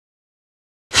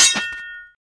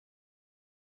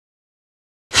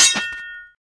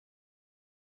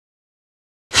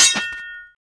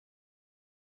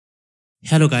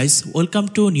Hello guys, welcome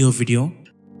to a new video.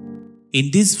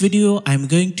 In this video, I am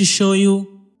going to show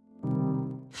you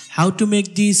how to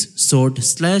make this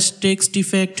sword/text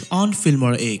effect on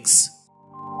Filmora X.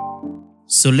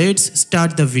 So let's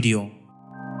start the video.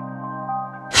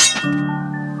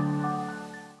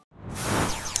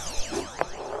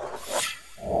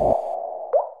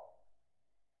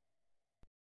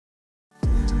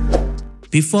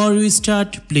 Before we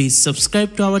start, please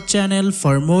subscribe to our channel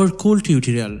for more cool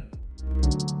tutorial.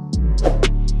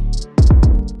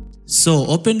 So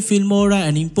open Filmora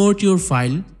and import your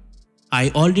file. I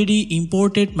already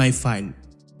imported my file.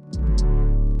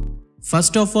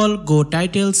 First of all, go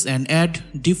titles and add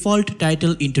default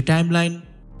title into timeline.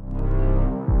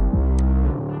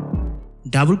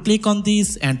 Double click on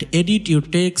this and edit your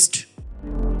text.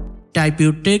 Type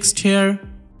your text here.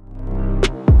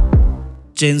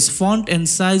 Change font and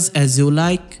size as you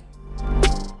like.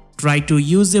 Try to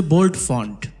use a bold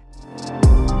font.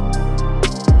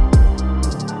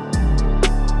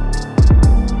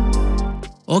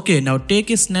 Okay, now take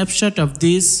a snapshot of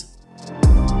this.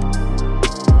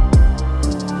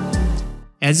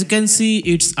 As you can see,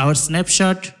 it's our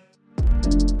snapshot.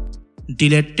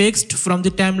 Delete text from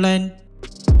the timeline.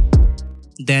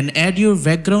 Then add your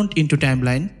background into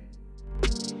timeline.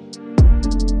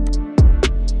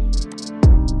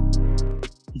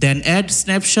 Then add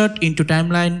snapshot into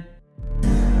timeline.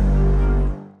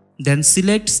 Then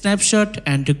select snapshot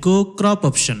and go crop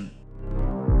option.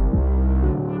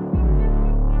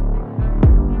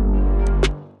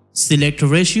 Select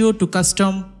ratio to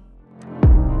custom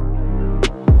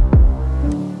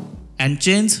and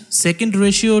change second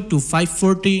ratio to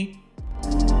 540.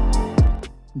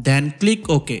 Then click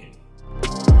OK.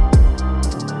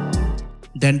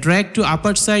 Then drag to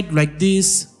upper side like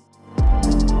this.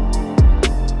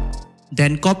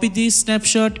 Then copy this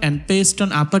snapshot and paste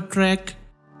on upper track.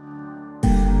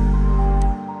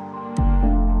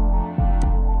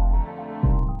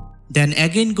 Then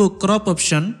again go crop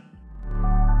option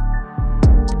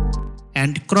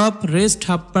and crop rest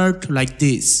half part like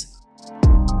this.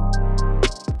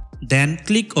 Then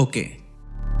click OK.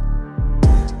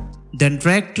 Then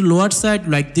drag to lower side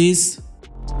like this.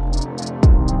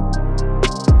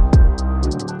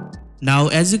 Now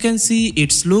as you can see,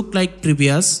 it's look like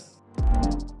previous,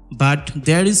 but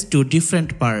there is two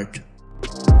different part.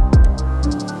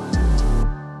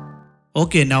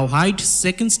 Okay, now hide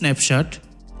second snapshot.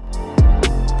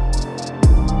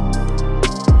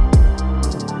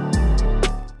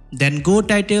 Then go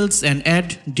titles and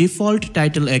add default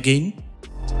title again.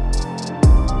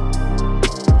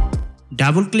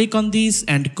 Double click on this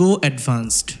and go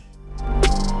advanced.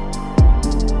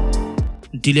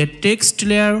 Delete text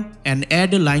layer and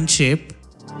add a line shape.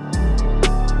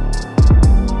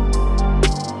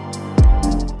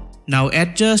 Now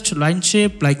adjust line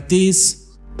shape like this.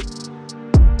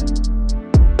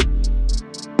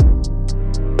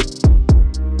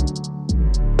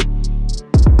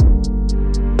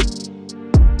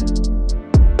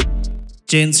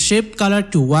 Change shape color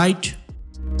to white.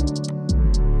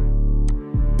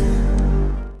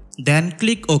 Then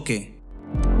click OK.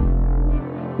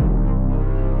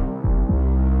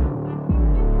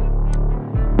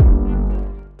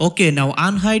 Okay, now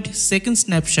unhide second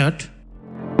snapshot.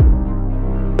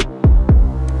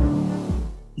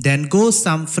 Then go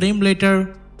some frame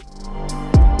later.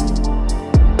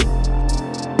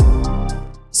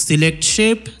 Select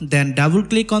shape, then double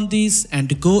click on this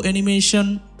and go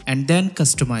animation and then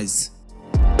customize.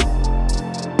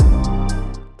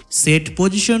 Set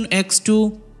position X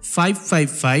to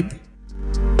 555.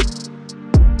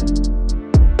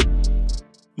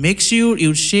 Make sure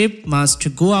your shape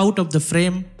must go out of the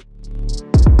frame.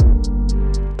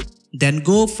 Then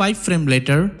go 5 frame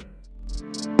later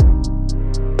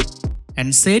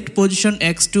and set position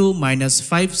X to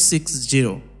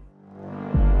 -560.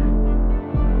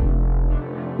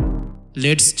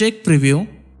 Let's check preview.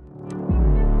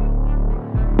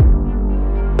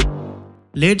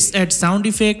 Let's add sound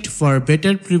effect for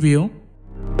better preview.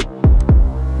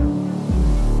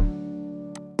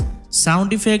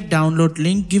 Sound effect download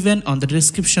link given on the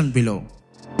description below.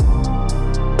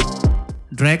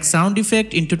 Drag sound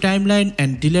effect into timeline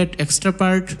and delete extra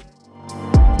part.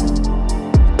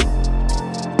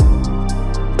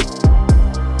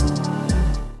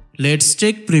 Let's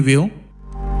check preview.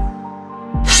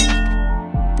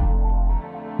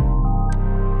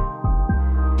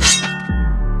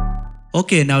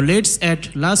 Okay, now let's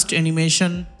add last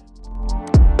animation.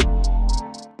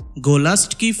 Go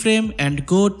last keyframe and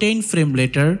go 10 frame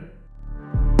later.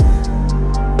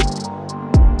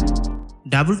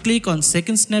 Double click on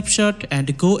second snapshot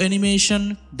and go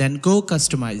animation, then go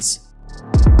customize.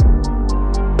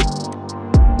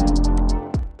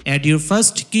 Add your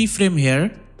first keyframe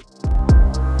here.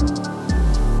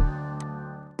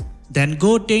 Then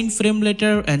go 10 frame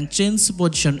later and change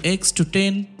position X to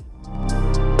 10.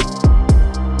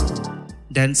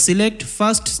 Then select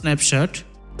first snapshot.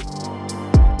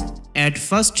 Add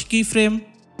first keyframe.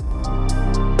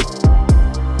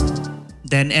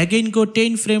 Then again go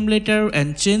 10 frame later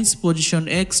and change position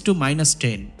X to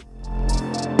 -10.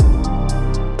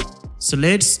 So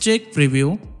let's check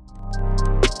preview.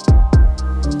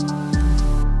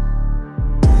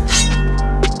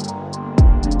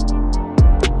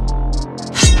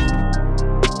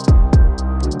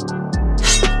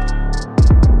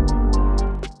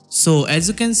 So as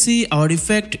you can see, our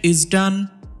effect is done.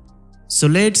 So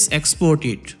let's export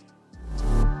it.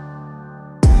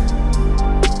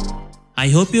 I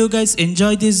hope you guys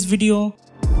enjoyed this video.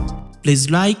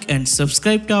 Please like and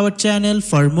subscribe to our channel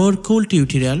for more cool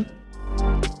tutorial.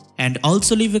 And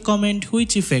also leave a comment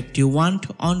which effect you want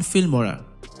on Filmora.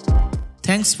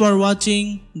 Thanks for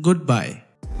watching. Goodbye.